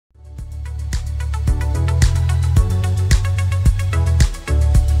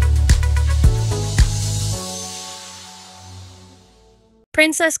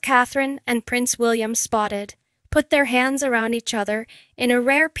Princess Catherine and Prince William spotted, put their hands around each other in a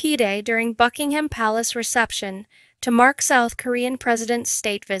rare P-Day during Buckingham Palace reception to mark South Korean President's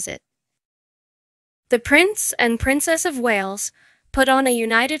state visit. The Prince and Princess of Wales put on a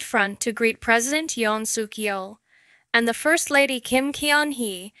united front to greet President Yoon Suk-yeol and the First Lady Kim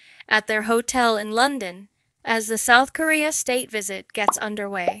Keon-hee at their hotel in London as the South Korea state visit gets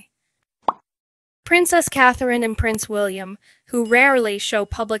underway. Princess Catherine and Prince William, who rarely show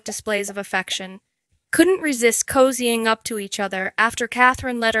public displays of affection, couldn't resist cozying up to each other after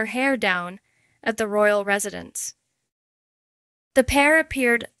Catherine let her hair down at the royal residence. The pair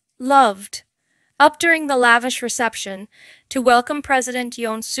appeared loved up during the lavish reception to welcome President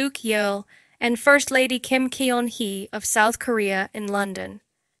Yoon Suk-yeol and First Lady Kim Keon-hee of South Korea in London.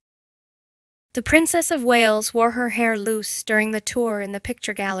 The Princess of Wales wore her hair loose during the tour in the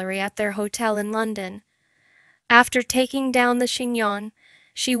picture gallery at their hotel in London. After taking down the chignon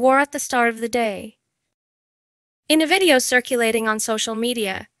she wore at the start of the day. In a video circulating on social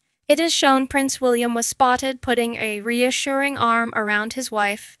media, it is shown Prince William was spotted putting a reassuring arm around his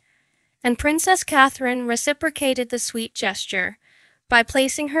wife, and Princess Catherine reciprocated the sweet gesture by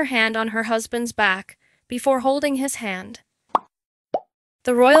placing her hand on her husband's back before holding his hand.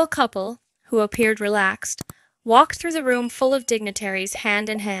 The royal couple, who appeared relaxed, walked through the room full of dignitaries hand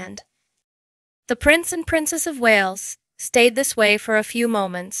in hand. The Prince and Princess of Wales stayed this way for a few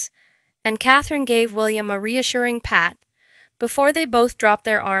moments, and Catherine gave William a reassuring pat before they both dropped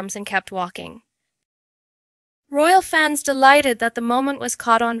their arms and kept walking. Royal fans delighted that the moment was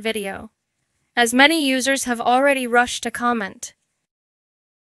caught on video, as many users have already rushed to comment.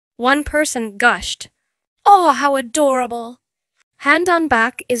 One person gushed, "Oh, how adorable! Hand on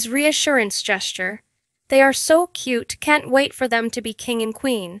back is reassurance gesture. They are so cute, can't wait for them to be king and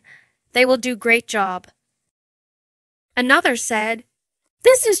queen. They will do great job." Another said,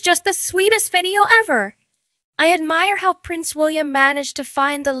 "This is just the sweetest video ever. I admire how Prince William managed to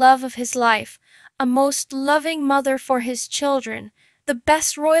find the love of his life, a most loving mother for his children, the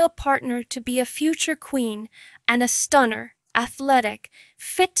best royal partner to be a future queen, and a stunner, athletic,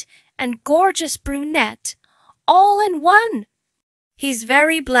 fit, and gorgeous brunette, all in one. He's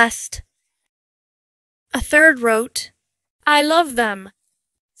very blessed." A third wrote, "I love them.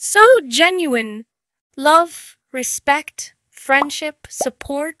 So genuine. Love, respect, friendship,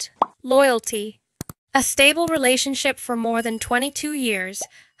 support, loyalty. A stable relationship for more than 22 years.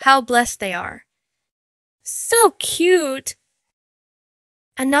 How blessed they are. So cute."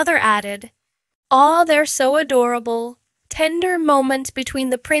 Another added, "Aw, they're so adorable. Tender moment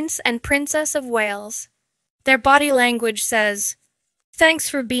between the Prince and Princess of Wales. Their body language says, 'Thanks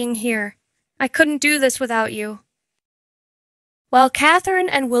for being here. I couldn't do this without you.'" While Catherine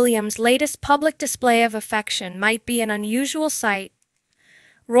and William's latest public display of affection might be an unusual sight,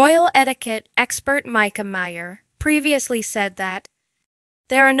 royal etiquette expert Micah Meyer previously said that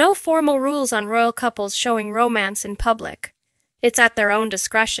there are no formal rules on royal couples showing romance in public. It's at their own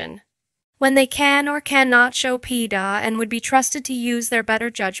discretion. When they can or cannot show PDA and would be trusted to use their better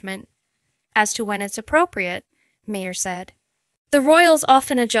judgment as to when it's appropriate, Meyer said. The royals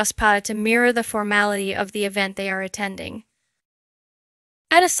often adjust PDA to mirror the formality of the event they are attending.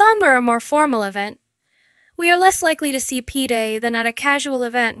 At a somber or more formal event, we are less likely to see PDA than at a casual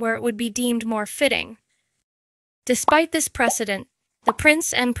event where it would be deemed more fitting. Despite this precedent, the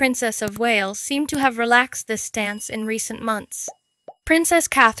Prince and Princess of Wales seem to have relaxed this stance in recent months. Princess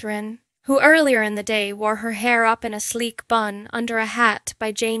Catherine, who earlier in the day wore her hair up in a sleek bun under a hat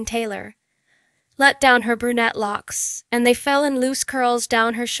by Jane Taylor, let down her brunette locks, and they fell in loose curls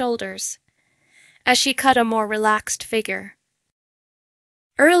down her shoulders, as she cut a more relaxed figure.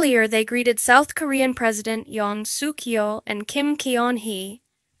 Earlier, they greeted South Korean President Yoon Suk-yeol and Kim Keon-hee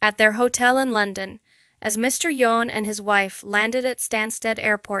at their hotel in London, as Mr. Yoon and his wife landed at Stansted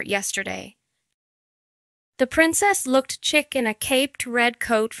Airport yesterday. The princess looked chic in a caped red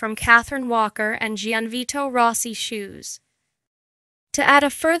coat from Catherine Walker and Gianvito Rossi shoes. To add a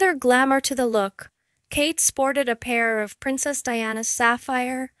further glamour to the look, Kate sported a pair of Princess Diana's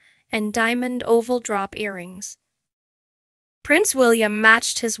sapphire and diamond oval drop earrings. Prince William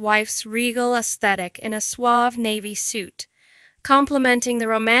matched his wife's regal aesthetic in a suave navy suit, complementing the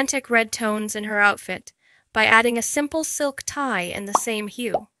romantic red tones in her outfit by adding a simple silk tie in the same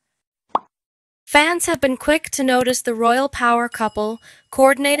hue. Fans have been quick to notice the royal power couple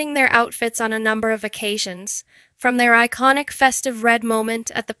coordinating their outfits on a number of occasions, from their iconic festive red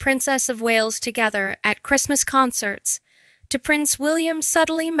moment at the Princess of Wales together at Christmas concerts, to Prince William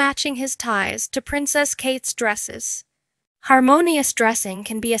subtly matching his ties to Princess Kate's dresses. Harmonious dressing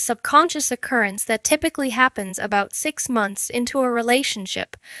can be a subconscious occurrence that typically happens about 6 months into a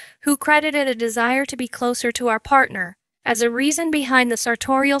relationship, who credited a desire to be closer to our partner as a reason behind the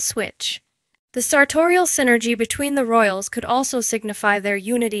sartorial switch. The sartorial synergy between the royals could also signify their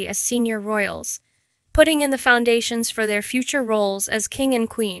unity as senior royals, putting in the foundations for their future roles as king and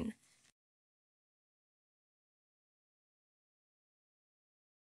queen.